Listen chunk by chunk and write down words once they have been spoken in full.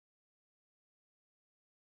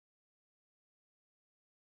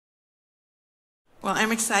Well,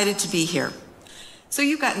 I'm excited to be here. So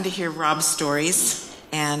you've gotten to hear Rob's stories,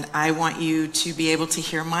 and I want you to be able to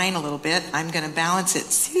hear mine a little bit. I'm going to balance it.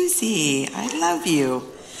 Susie, I love you.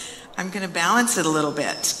 I'm going to balance it a little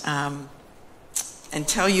bit and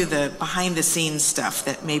tell you the behind-the-scenes stuff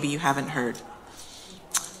that maybe you haven't heard.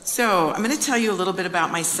 So I'm going to tell you a little bit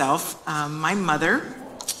about myself. My mother,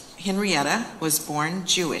 Henrietta, was born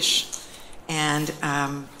Jewish. And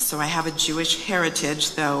so I have a Jewish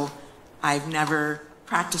heritage, though I've never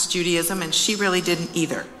practiced Judaism, and she really didn't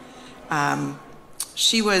either.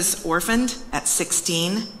 She was orphaned at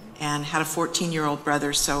 16 and had a 14-year-old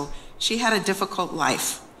brother, so she had a difficult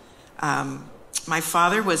life. My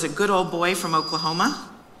father was a good old boy from Oklahoma,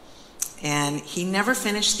 and he never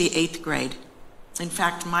finished the 8th grade. In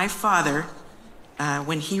fact, my father,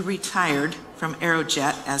 when he retired from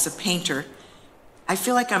Aerojet as a painter, I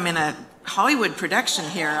feel like I'm in a Hollywood production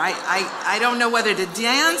here. I don't know whether to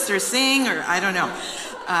dance or sing or I don't know.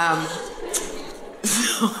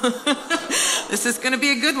 This is going to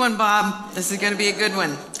be a good one, Bob. This is going to be a good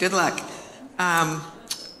one. Good luck.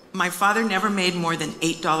 My father never made more than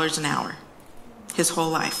 $8 an hour his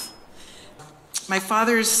whole life. My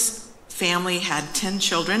father's family had 10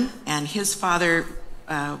 children, and his father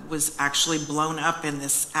was actually blown up in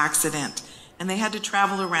this accident. And they had to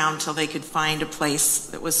travel around till they could find a place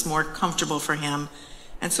that was more comfortable for him.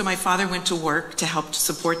 And so my father went to work to help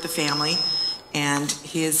support the family, and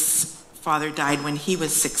his father died when he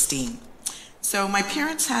was 16. So my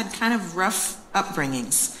parents had kind of rough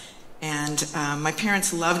upbringings, and my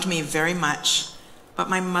parents loved me very much, but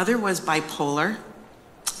my mother was bipolar,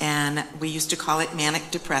 and we used to call it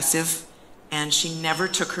manic depressive, and she never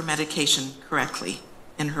took her medication correctly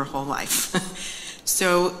in her whole life.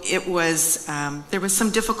 So it was, there was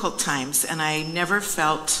some difficult times, and I never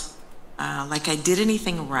felt like I did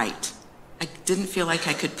anything right. I didn't feel like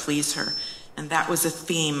I could please her, and that was a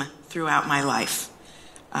theme throughout my life.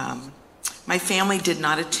 My family did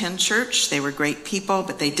not attend church. They were great people,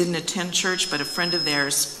 but they didn't attend church, but a friend of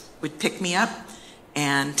theirs would pick me up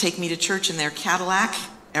and take me to church in their Cadillac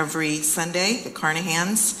every Sunday, the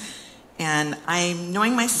Carnahans. And I'm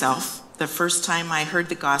knowing myself, the first time I heard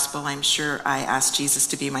the gospel, I'm sure I asked Jesus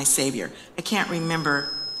to be my Savior. I can't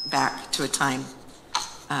remember back to a time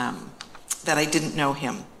that I didn't know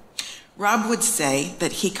him. Rob would say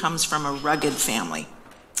that he comes from a rugged family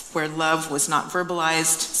where love was not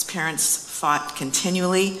verbalized. His parents fought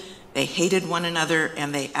continually. They hated one another,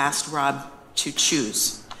 and they asked Rob to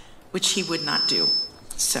choose, which he would not do.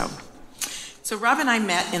 So Rob and I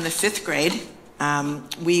met in the 5th grade.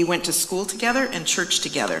 We went to school together and church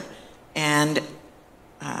together. And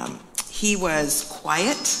he was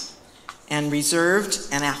quiet and reserved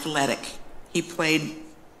and athletic. He played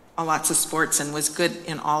lots of sports and was good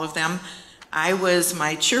in all of them. I was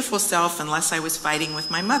my cheerful self unless I was fighting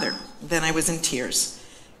with my mother. Then I was in tears.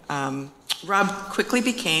 Rob quickly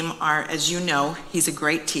became as you know, he's a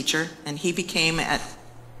great teacher, and he became at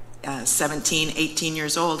 17, 18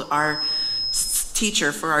 years old, our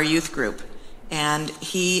teacher for our youth group. And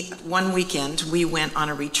one weekend, we went on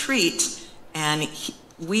a retreat, and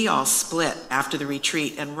we all split after the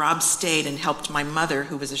retreat, and Rob stayed and helped my mother,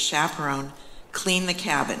 who was a chaperone, clean the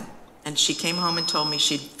cabin. And she came home and told me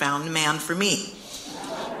she'd found a man for me.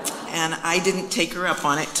 And I didn't take her up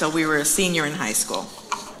on it till we were a senior in high school.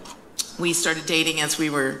 We started dating as we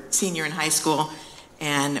were senior in high school,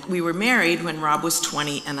 and we were married when Rob was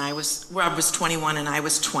 20, and Rob was 21 and I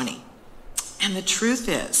was 20. And the truth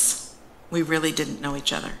is, we really didn't know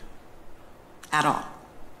each other at all.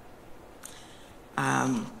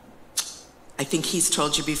 I think he's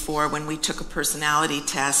told you before, when we took a personality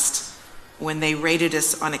test, when they rated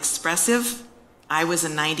us on expressive, I was a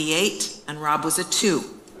 98 and Rob was a 2.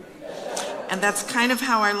 And that's kind of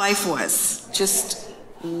how our life was, just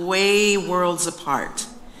way worlds apart.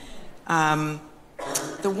 The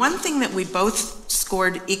one thing that we both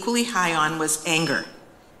scored equally high on was anger.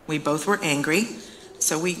 We both were angry.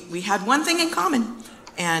 So we had one thing in common,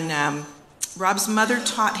 and Rob's mother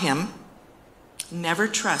taught him, never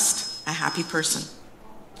trust a happy person.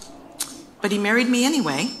 But he married me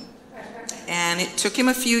anyway, and it took him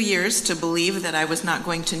a few years to believe that I was not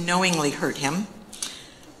going to knowingly hurt him.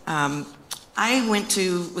 I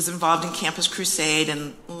was involved in Campus Crusade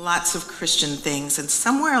and lots of Christian things, and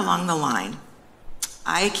somewhere along the line,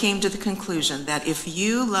 I came to the conclusion that if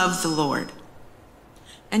you love the Lord,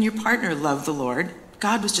 and your partner loved the Lord,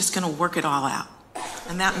 God was just going to work it all out.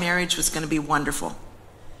 And that marriage was going to be wonderful.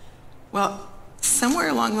 Well, somewhere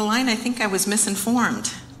along the line, I think I was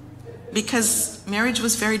misinformed, because marriage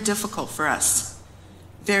was very difficult for us.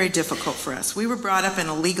 Very difficult for us. We were brought up in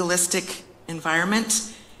a legalistic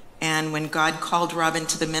environment, And when God called Rob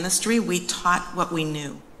into the ministry, we taught what we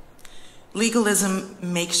knew. Legalism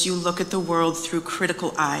makes you look at the world through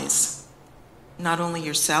critical eyes, not only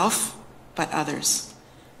yourself, but others.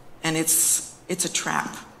 And it's a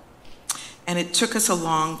trap. And it took us a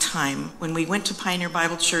long time. When we went to Pioneer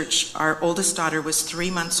Bible Church, our oldest daughter was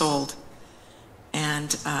 3 months old.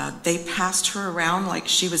 And they passed her around like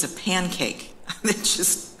she was a pancake.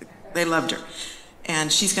 They loved her.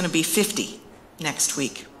 And she's going to be 50 next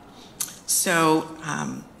week. So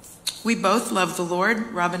we both love the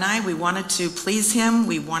Lord, Rob and I. We wanted to please him.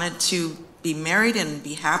 We wanted to be married and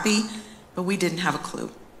be happy, but we didn't have a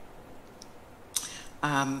clue.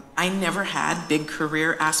 I never had big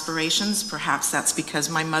career aspirations. Perhaps that's because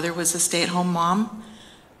my mother was a stay-at-home mom.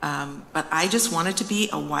 But I just wanted to be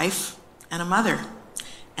a wife and a mother.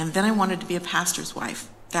 And then I wanted to be a pastor's wife.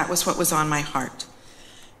 That was what was on my heart.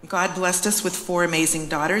 God blessed us with 4 amazing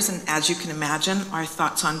daughters, and as you can imagine, our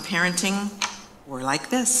thoughts on parenting were like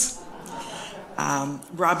this.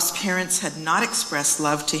 Rob's parents had not expressed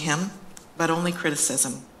love to him, but only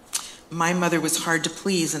criticism. My mother was hard to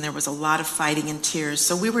please, and there was a lot of fighting and tears,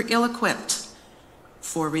 so we were ill-equipped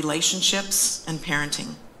for relationships and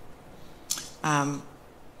parenting.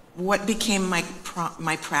 What became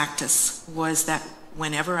my practice was that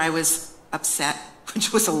whenever I was upset,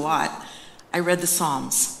 which was a lot, I read the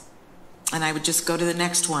Psalms, and I would just go to the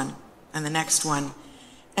next one and the next one.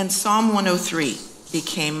 And Psalm 103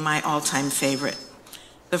 became my all-time favorite.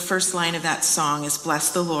 The first line of that song is, "Bless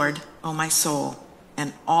the Lord, O my soul,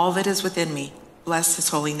 and all that is within me, bless his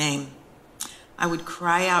holy name." I would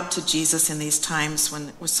cry out to Jesus in these times when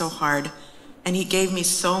it was so hard, and he gave me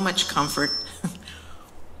so much comfort.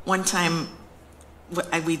 One time,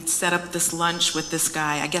 we'd set up this lunch with this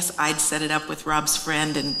guy. I guess I'd set it up with Rob's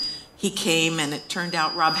friend, and he came, and it turned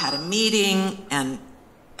out Rob had a meeting, and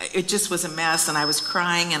it just was a mess, and I was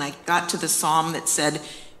crying, and I got to the psalm that said,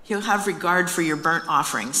 "He'll have regard for your burnt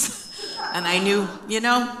offerings." And I knew,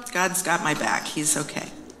 God's got my back. He's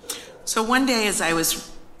okay. So one day as I was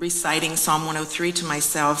reciting Psalm 103 to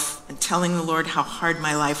myself and telling the Lord how hard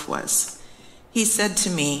my life was, he said to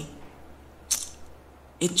me,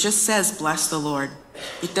 it just says, "Bless the Lord."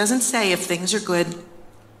 It doesn't say if things are good.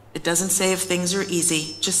 It doesn't say if things are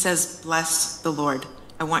easy. It just says, "Bless the Lord."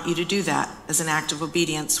 I want you to do that as an act of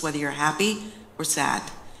obedience, whether you're happy or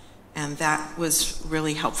sad. And that was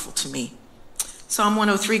really helpful to me. Psalm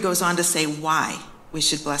 103 goes on to say why we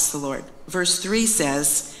should bless the Lord. Verse 3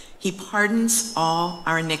 says, "He pardons all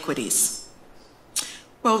our iniquities."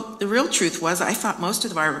 Well, the real truth was I thought most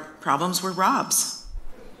of our problems were Rob's.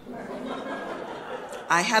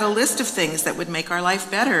 I had a list of things that would make our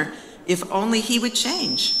life better if only he would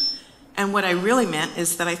change. And what I really meant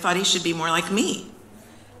is that I thought he should be more like me.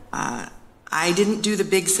 I didn't do the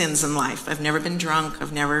big sins in life. I've never been drunk.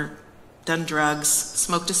 I've never done drugs,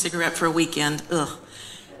 smoked a cigarette for a weekend. Ugh.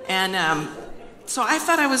 And so I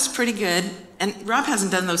thought I was pretty good. And Rob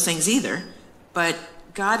hasn't done those things either. But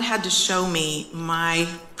God had to show me my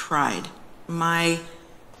pride, my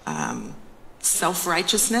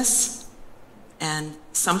self-righteousness. And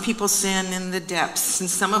some people sin in the depths, and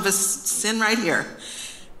some of us sin right here.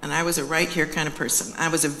 And I was a right here kind of person. I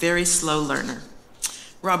was a very slow learner.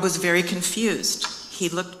 Rob was very confused. He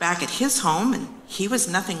looked back at his home, and he was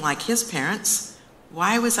nothing like his parents.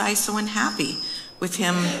 Why was I so unhappy with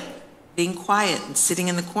him being quiet and sitting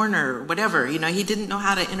in the corner or whatever? He didn't know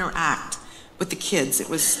how to interact with the kids. It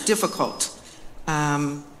was difficult.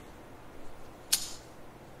 I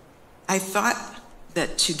thought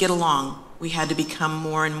that to get along, we had to become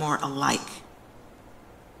more and more alike.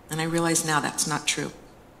 And I realize now that's not true.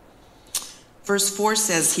 Verse 4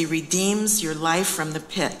 says, "He redeems your life from the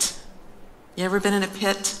pit." You ever been in a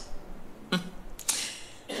pit?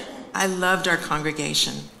 I loved our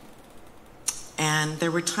congregation. And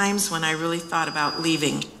there were times when I really thought about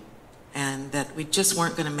leaving and that we just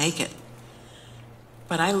weren't going to make it.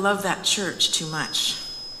 But I loved that church too much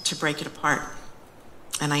to break it apart.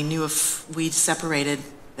 And I knew if we separated,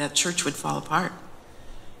 that church would fall apart.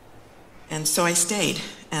 And so I stayed,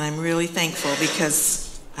 and I'm really thankful because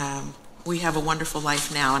we have a wonderful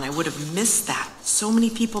life now, and I would have missed that. So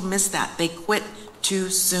many people miss that. They quit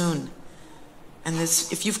too soon. And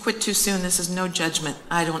if you've quit too soon, this is no judgment.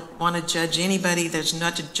 I don't want to judge anybody. There's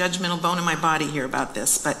not a judgmental bone in my body here about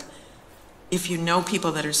this. But if you know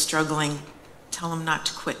people that are struggling, tell them not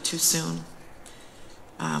to quit too soon.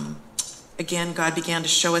 Again, God began to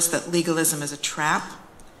show us that legalism is a trap.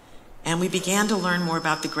 And we began to learn more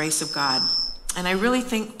about the grace of God. And I really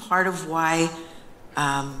think part of why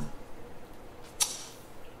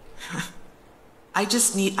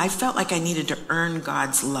I felt like I needed to earn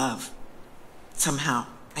God's love somehow.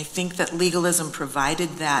 I think that legalism provided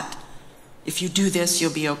that if you do this,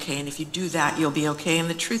 you'll be okay, and if you do that, you'll be okay. And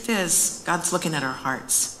the truth is, God's looking at our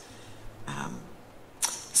hearts.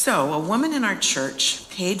 So a woman in our church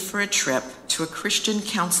paid for a trip to a Christian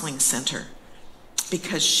counseling center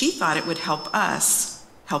because she thought it would help us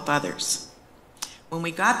help others. When we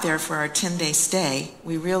got there for our 10-day stay,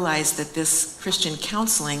 we realized that this Christian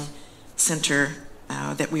counseling center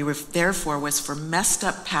that we were there for was for messed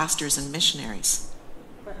up pastors and missionaries.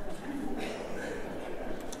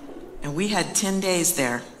 And we had 10 days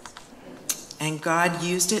there, and God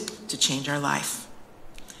used it to change our life.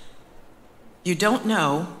 You don't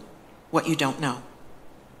know what you don't know,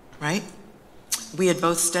 right? We had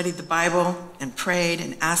both studied the Bible and prayed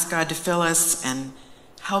and asked God to fill us and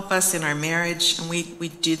help us in our marriage. And we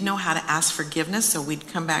did know how to ask forgiveness, so we'd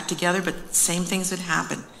come back together, but same things would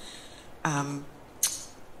happen.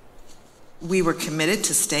 We were committed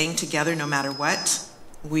to staying together no matter what.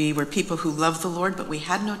 We were people who loved the Lord, but we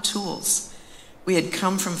had no tools. We had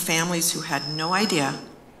come from families who had no idea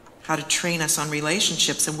how to train us on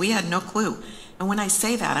relationships, and we had no clue. And when I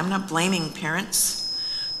say that, I'm not blaming parents.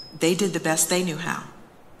 They did the best they knew how.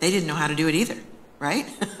 They didn't know how to do it either, right?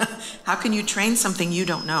 How can you train something you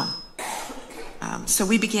don't know? So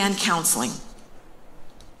we began counseling,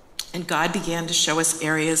 and God began to show us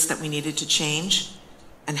areas that we needed to change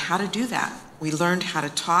and how to do that. We learned how to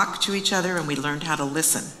talk to each other, and we learned how to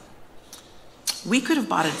listen. We could have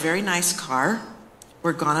bought a very nice car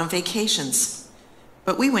or gone on vacations,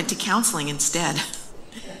 but we went to counseling instead.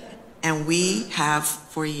 And we have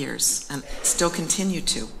for years and still continue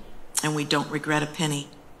to, and we don't regret a penny.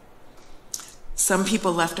 Some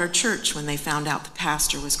people left our church when they found out the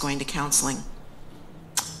pastor was going to counseling.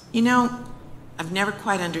 You know, I've never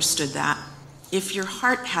quite understood that. If your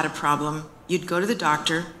heart had a problem, you'd go to the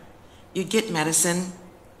doctor, you'd get medicine,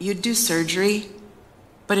 you'd do surgery.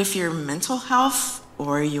 But if your mental health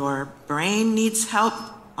or your brain needs help,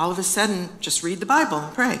 all of a sudden, just read the Bible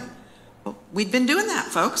and pray. Well, we'd been doing that,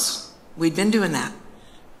 folks. We'd been doing that.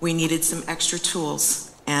 We needed some extra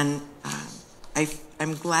tools. And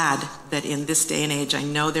I'm glad that in this day and age, I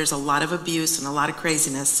know there's a lot of abuse and a lot of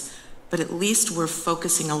craziness, but at least we're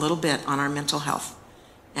focusing a little bit on our mental health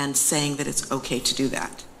and saying that it's okay to do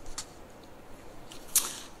that.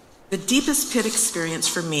 The deepest pit experience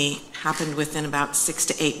for me happened within about 6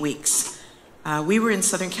 to 8 weeks. We were in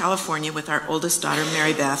Southern California with our oldest daughter,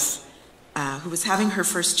 Mary Beth, who was having her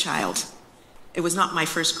first child. It was not my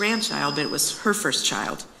first grandchild, but it was her first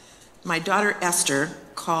child. My daughter, Esther,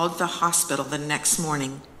 called the hospital the next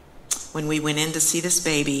morning when we went in to see this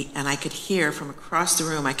baby, and I could hear from across the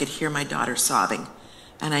room, I could hear my daughter sobbing,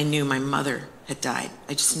 and I knew my mother had died.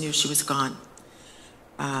 I just knew she was gone.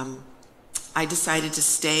 I decided to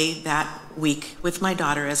stay that week with my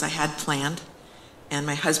daughter as I had planned, and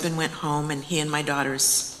my husband went home, and he and my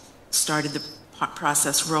daughters started the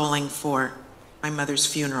process rolling for my mother's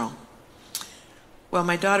funeral. Well,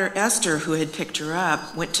 my daughter Esther, who had picked her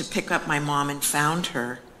up, went to pick up my mom and found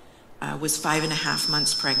her, was 5.5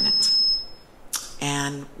 months pregnant.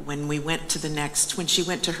 And when she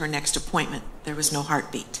went to her next appointment, there was no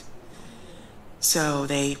heartbeat. So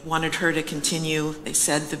they wanted her to continue. They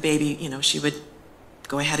said the baby, she would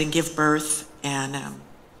go ahead and give birth. And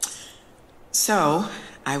so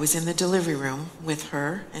I was in the delivery room with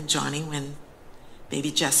her and Johnny when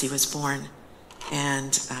baby Jesse was born.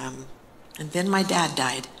 And then my dad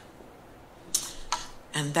died.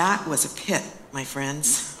 And that was a pit, my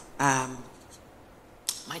friends.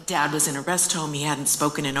 My dad was in a rest home. He hadn't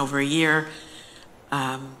spoken in over a year.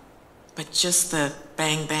 But just the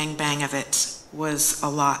bang, bang, bang of it was a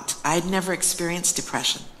lot. I'd never experienced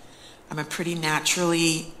depression. I'm a pretty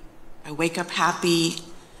I wake up happy.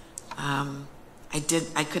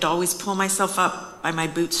 I could always pull myself up by my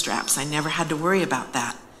bootstraps. I never had to worry about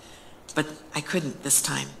that. But I couldn't this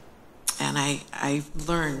time. And I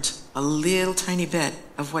learned a little tiny bit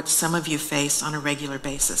of what some of you face on a regular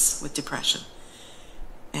basis with depression.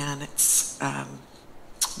 And it's,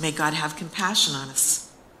 may God have compassion on us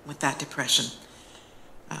with that depression.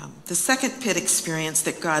 The second pit experience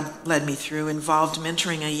that God led me through involved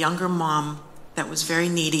mentoring a younger mom that was very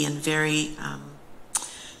needy and very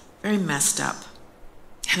messed up.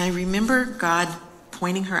 And I remember God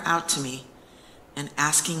pointing her out to me and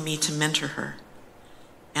asking me to mentor her.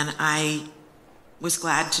 And I was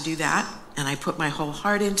glad to do that, and I put my whole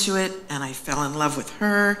heart into it, and I fell in love with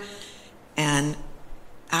her. And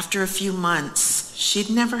after a few months, she'd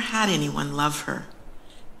never had anyone love her,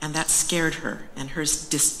 and that scared her. And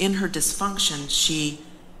in her dysfunction,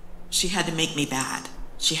 she had to make me bad.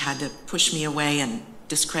 She had to push me away and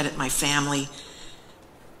discredit my family.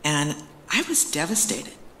 And I was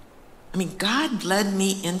devastated. I mean, God led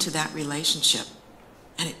me into that relationship.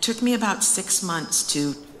 And it took me about 6 months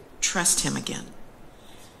to trust him again.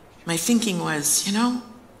 My thinking was,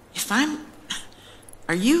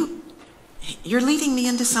 you're leading me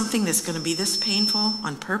into something that's going to be this painful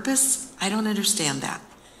on purpose? I don't understand that.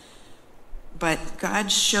 But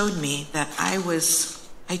God showed me that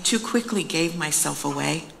I too quickly gave myself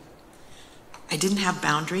away. I didn't have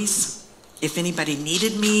boundaries. If anybody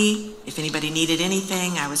needed me, if anybody needed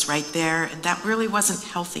anything, I was right there. And that really wasn't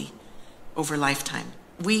healthy over lifetime.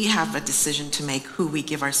 We have a decision to make who we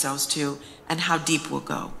give ourselves to and how deep we'll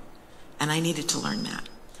go. And I needed to learn that.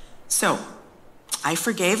 So I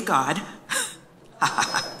forgave God.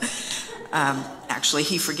 Actually,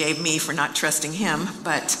 he forgave me for not trusting him,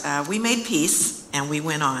 but we made peace and we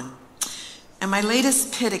went on. And my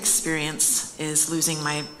latest pit experience is losing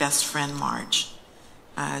my best friend, Marge.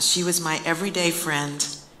 She was my everyday friend,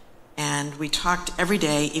 and we talked every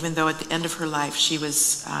day, even though at the end of her life she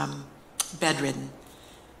was bedridden.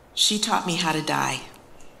 She taught me how to die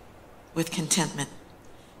with contentment.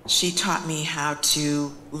 She taught me how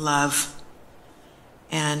to love.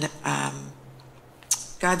 And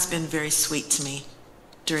God's been very sweet to me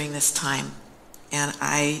during this time. And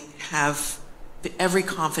I have every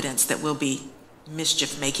confidence that we'll be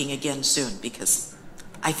mischief making again soon, because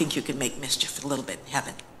I think you can make mischief a little bit in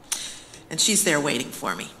heaven. And she's there waiting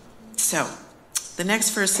for me. So the next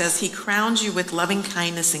verse says, he crowns you with loving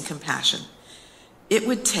kindness and compassion. It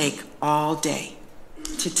would take all day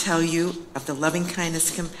to tell you of the loving kindness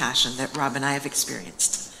and compassion that Rob and I have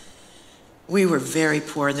experienced. We were very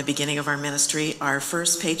poor in the beginning of our ministry. Our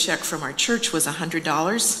first paycheck from our church was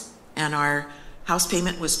 $100, and our house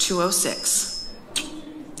payment was $206.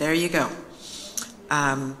 There you go.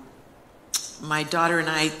 My daughter and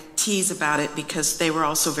I tease about it because they were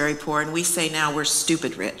also very poor, and we say now we're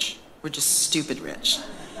stupid rich. We're just stupid rich.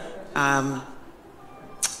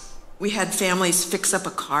 We had families fix up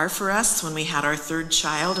a car for us when we had our third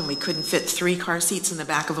child, and we couldn't fit 3 car seats in the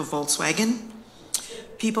back of a Volkswagen.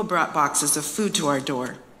 People brought boxes of food to our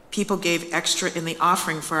door. People gave extra in the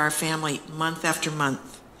offering for our family month after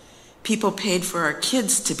month. People paid for our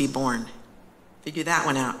kids to be born. Figure that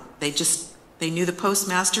one out. They knew the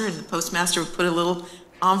postmaster, and the postmaster would put a little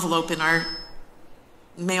envelope in our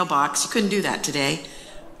mailbox. You couldn't do that today.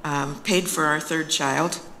 Paid for our third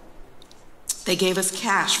child. They gave us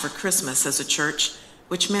cash for Christmas as a church,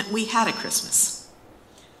 which meant we had a Christmas.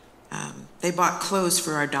 They bought clothes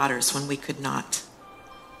for our daughters when we could not.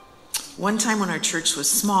 One time when our church was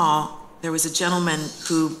small, there was a gentleman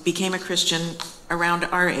who became a Christian around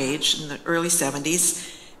our age in the early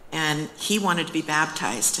 70s, and he wanted to be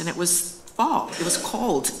baptized. And it was fall, it was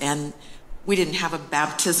cold, and we didn't have a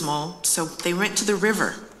baptismal, so they went to the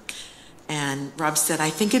river. And Rob said, I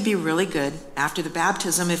think it'd be really good after the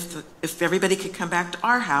baptism if everybody could come back to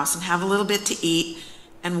our house and have a little bit to eat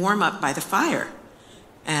and warm up by the fire.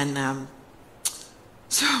 And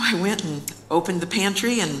so I went and opened the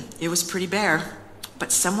pantry, and it was pretty bare.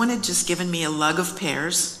 But someone had just given me a lug of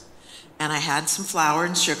pears, and I had some flour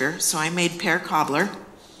and sugar, so I made pear cobbler.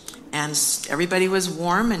 And everybody was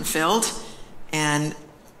warm and filled. And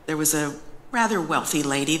there was a rather wealthy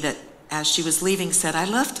lady that, as she was leaving, said, I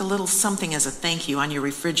left a little something as a thank you on your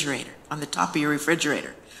refrigerator, on the top of your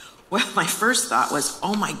refrigerator. Well, my first thought was,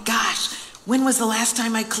 oh my gosh, when was the last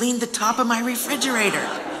time I cleaned the top of my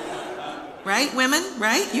refrigerator? Right, women?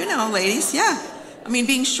 Right? You know, ladies, yeah. I mean,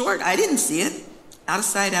 being short, I didn't see it. Out of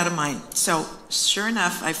sight, out of mind. So, sure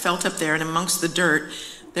enough, I felt up there, and amongst the dirt,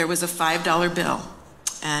 there was a $5 bill.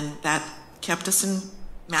 And that kept us in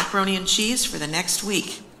macaroni and cheese for the next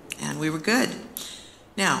week. And we were good.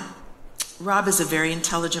 Now, Rob is a very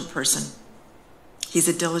intelligent person. He's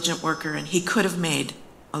a diligent worker, and he could have made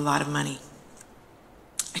a lot of money.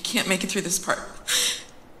 I can't make it through this part.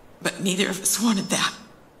 But neither of us wanted that.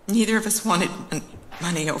 Neither of us wanted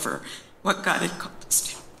money over what God had called us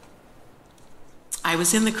to. I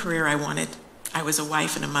was in the career I wanted. I was a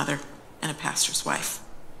wife and a mother and a pastor's wife.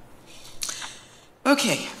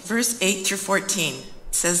 Okay, verse 8 through 14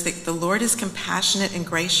 says that the Lord is compassionate and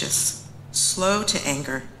gracious, slow to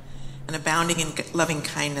anger, and abounding in loving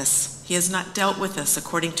kindness. He has not dealt with us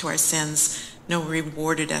according to our sins, nor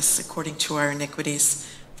rewarded us according to our iniquities.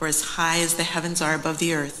 For as high as the heavens are above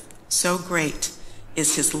the earth, so great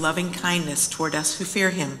is his loving kindness toward us who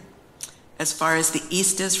fear him. As far as the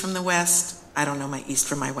east is from the west, I don't know my east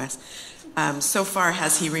from my west, so far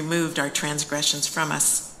has he removed our transgressions from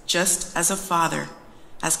us. Just as a father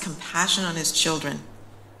has compassion on his children,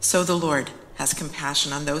 so the Lord has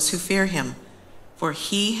compassion on those who fear him. For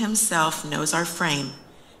he himself knows our frame.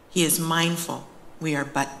 He is mindful we are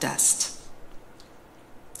but dust.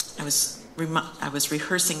 I was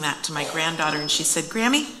rehearsing that to my granddaughter, and she said,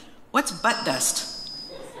 "Grammy, what's butt dust?"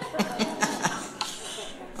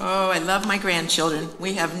 Oh, I love my grandchildren.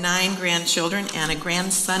 We have 9 grandchildren and a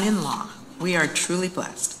grandson-in-law. We are truly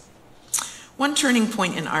blessed. One turning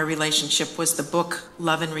point in our relationship was the book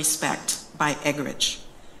Love and Respect by Eggridge.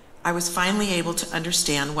 I was finally able to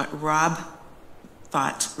understand what Rob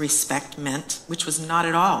thought respect meant, which was not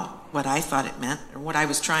at all what I thought it meant or what I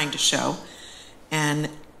was trying to show. And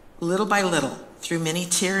little by little, through many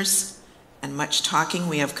tears and much talking,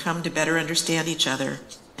 we have come to better understand each other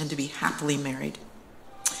and to be happily married.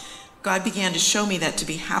 God began to show me that to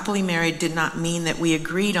be happily married did not mean that we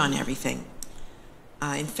agreed on everything.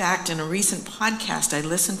 In fact, in a recent podcast I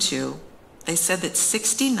listened to, they said that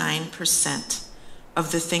 69%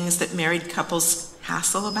 of the things that married couples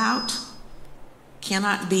hassle about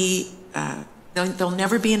cannot be, they'll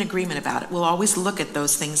never be in agreement about it. We'll always look at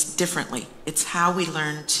those things differently. It's how we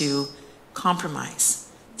learn to compromise.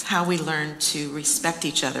 It's how we learn to respect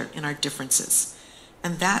each other in our differences.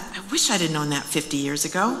 And that, I wish I'd have known that 50 years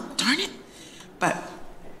ago, darn it. But,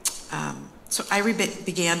 so I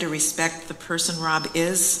began to respect the person Rob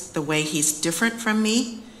is, the way he's different from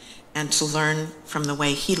me, and to learn from the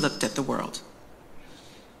way he looked at the world.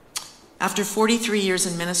 After 43 years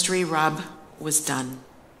in ministry, Rob was done.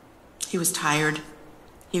 He was tired.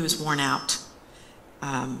 He was worn out.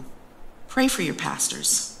 Pray for your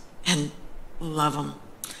pastors and love them.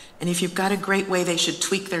 And if you've got a great way they should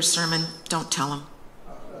tweak their sermon, don't tell them.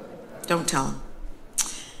 Don't tell them.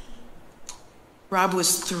 Rob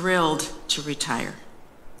was thrilled to retire,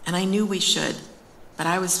 and I knew we should, but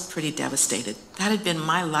I was pretty devastated. That had been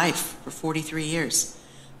my life for 43 years.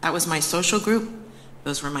 That was my social group.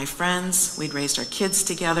 Those were my friends. We'd raised our kids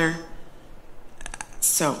together.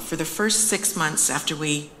 So for the first 6 months after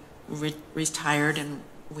we retired and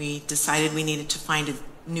we decided we needed to find a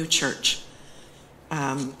new church,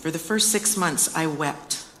 for the first 6 months I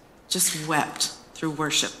wept, just wept through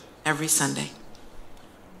worship every Sunday.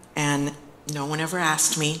 And no one ever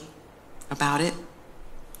asked me about it.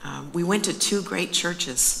 We went to 2 great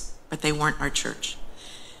churches, but they weren't our church.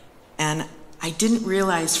 And I didn't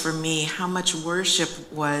realize for me how much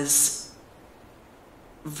worship was,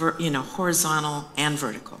 horizontal and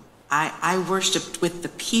vertical. I worshiped with the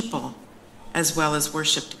people as well as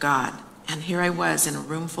worshiped God. And here I was in a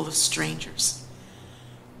room full of strangers.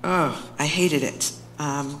 Oh, I hated it.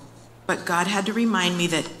 But God had to remind me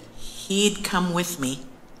that He'd come with me,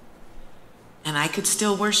 and I could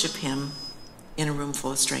still worship Him in a room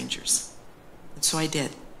full of strangers. And so I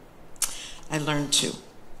did. I learned to.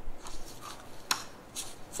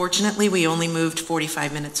 Fortunately, we only moved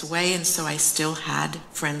 45 minutes away, and so I still had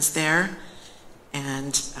friends there.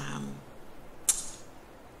 And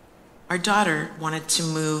our daughter wanted to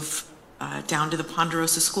move down to the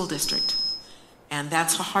Ponderosa School District. And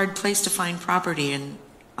that's a hard place to find property and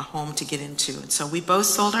a home to get into. And so we both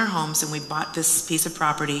sold our homes and we bought this piece of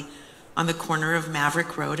property on the corner of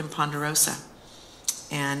Maverick Road in Ponderosa.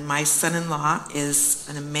 And my son-in-law is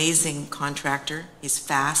an amazing contractor. He's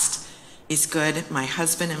fast. He's good. My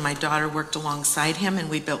husband and my daughter worked alongside him, and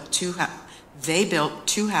they built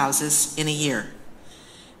 2 houses in a year.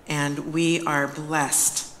 And we are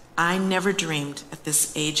blessed. I never dreamed at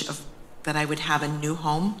this age that I would have a new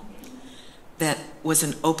home that was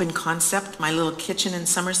an open concept. My little kitchen in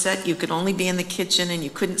Somerset, you could only be in the kitchen and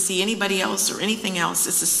you couldn't see anybody else or anything else.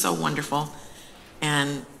 This is so wonderful.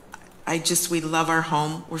 And we love our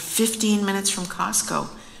home. We're 15 minutes from Costco.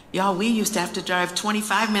 Y'all, we used to have to drive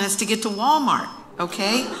 25 minutes to get to Walmart,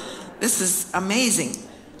 okay? This is amazing.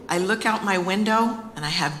 I look out my window and I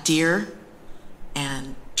have deer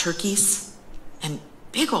and turkeys and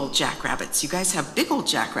big old jackrabbits. You guys have big old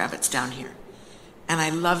jackrabbits down here. And I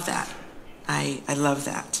love that. I love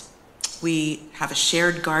that. We have a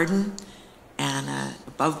shared garden and an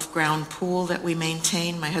above ground pool that we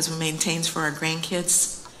maintain. My husband maintains for our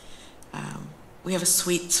grandkids. We have a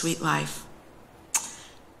sweet, sweet life.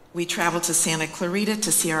 We travel to Santa Clarita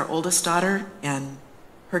to see our oldest daughter, and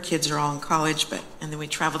her kids are all in college, and then we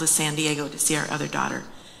travel to San Diego to see our other daughter.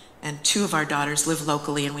 And 2 of our daughters live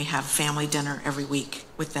locally, and we have family dinner every week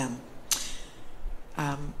with them.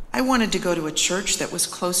 I wanted to go to a church that was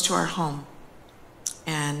close to our home.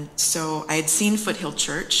 And so I had seen Foothill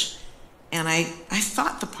Church, and I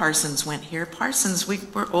thought the Parsons went here. Parsons,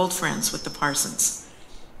 we're old friends with the Parsons.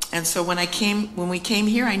 And so when we came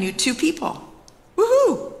here, I knew 2 people.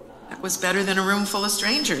 Woohoo! That was better than a room full of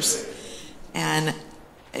strangers. And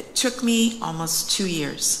it took me almost 2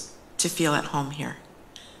 years to feel at home here.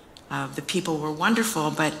 The people were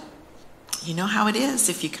wonderful, but you know how it is.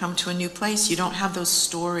 If you come to a new place, you don't have those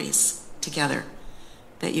stories together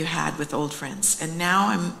that you had with old friends. And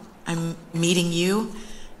now I'm meeting you,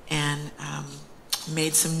 and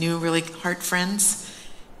made some new really heart friends,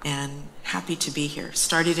 and happy to be here.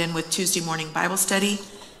 Started in with Tuesday morning Bible study,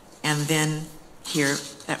 and then here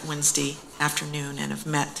at Wednesday afternoon, and have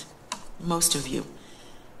met most of you.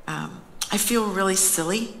 I feel really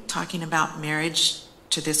silly talking about marriage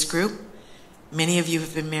to this group. Many of you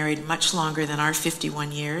have been married much longer than our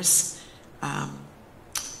 51 years.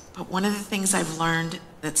 But one of the things I've learned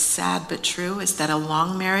that's sad but true is that a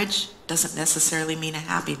long marriage doesn't necessarily mean a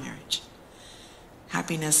happy marriage.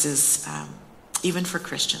 Happiness is, even for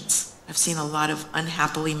Christians, I've seen a lot of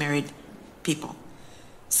unhappily married people.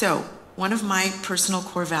 So one of my personal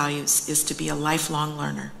core values is to be a lifelong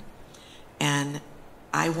learner. And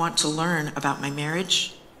I want to learn about my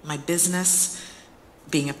marriage, my business,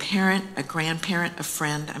 being a parent, a grandparent, a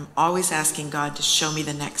friend. I'm always asking God to show me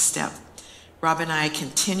the next step. Rob and I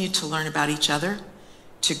continue to learn about each other,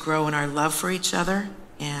 to grow in our love for each other,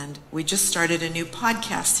 and we just started a new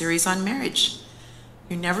podcast series on marriage.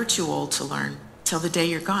 You're never too old to learn till the day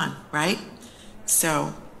you're gone, right?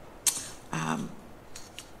 So, and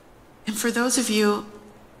for those of you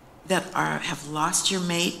that have lost your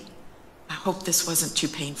mate, I hope this wasn't too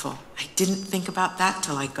painful. I didn't think about that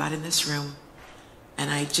till I got in this room,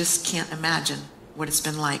 and I just can't imagine what it's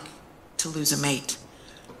been like to lose a mate.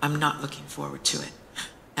 I'm not looking forward to it.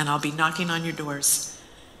 And I'll be knocking on your doors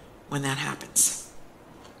when that happens.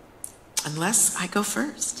 Unless I go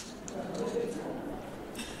first.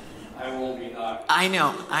 I won't be knocking. I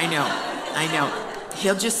know.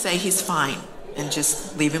 He'll just say he's fine and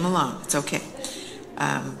just leave him alone. It's okay.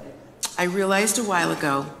 I realized a while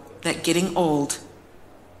ago that getting older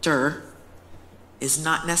is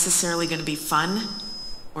not necessarily going to be fun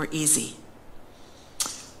or easy.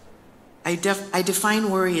 I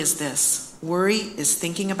define worry as this. Worry is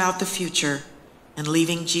thinking about the future and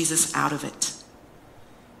leaving Jesus out of it.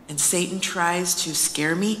 And Satan tries to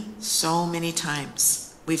scare me so many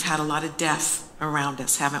times. We've had a lot of death around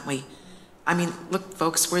us, haven't we? I mean, look,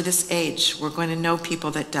 folks, we're this age. We're going to know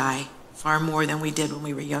people that die far more than we did when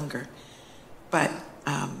we were younger. But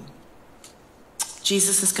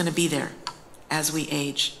Jesus is going to be there as we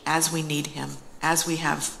age, as we need him, as we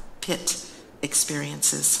have pit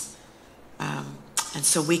experiences. And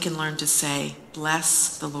so we can learn to say,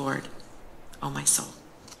 bless the Lord, oh my soul.